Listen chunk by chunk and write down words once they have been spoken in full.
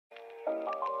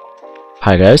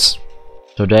Hi guys,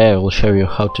 today I will show you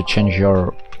how to change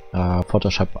your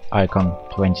Photoshop icon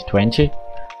 2020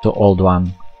 to old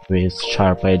one with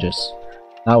sharp edges.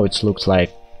 Now it looks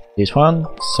like this one,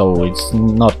 so it's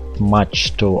not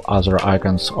much to other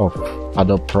icons of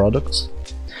Adobe products.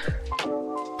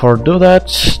 For do that,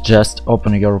 just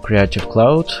open your Creative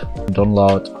Cloud,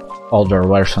 download older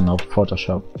version of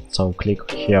Photoshop. So click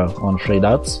here on three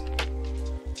dots,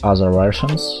 other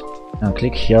versions, and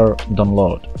click here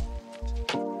download.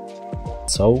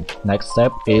 So next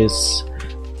step is,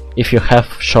 if you have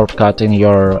shortcut in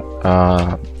your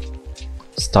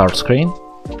start screen,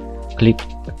 click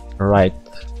right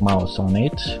mouse on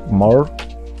it, more,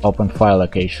 open file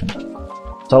location.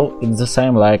 So it's the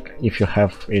same like if you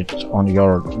have it on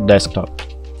your desktop.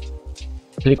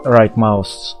 Click right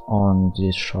mouse on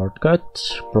this shortcut,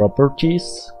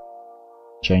 properties,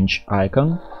 change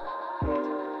icon.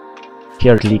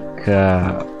 Here click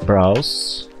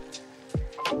browse,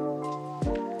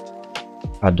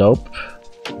 Adobe,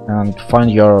 and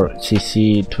find your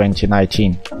CC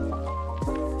 2019.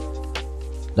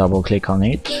 Double click on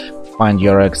it, find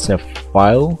your XF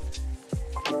file,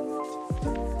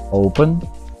 open,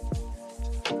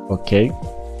 OK,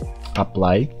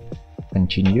 apply,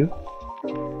 continue.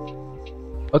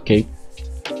 OK,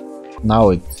 now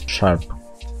it's sharp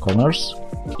corners.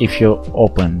 If you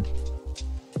open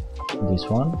this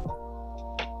one,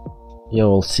 you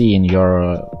will see in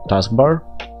your taskbar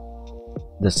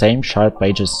the same sharp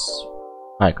edges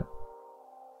icon.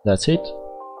 That's it.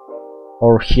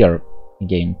 Or here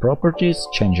again, properties,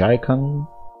 change icon,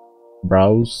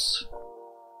 browse,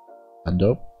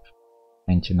 Adobe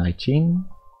 2019,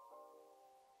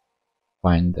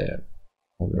 find the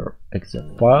other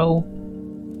XF file,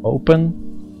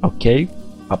 open, OK,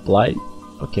 apply,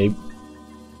 OK.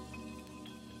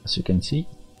 As you can see,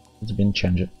 it's been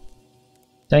changed.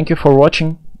 Thank you for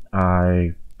watching.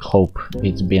 I hope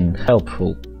it's been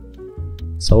helpful.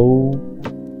 So,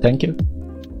 thank you.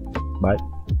 Bye.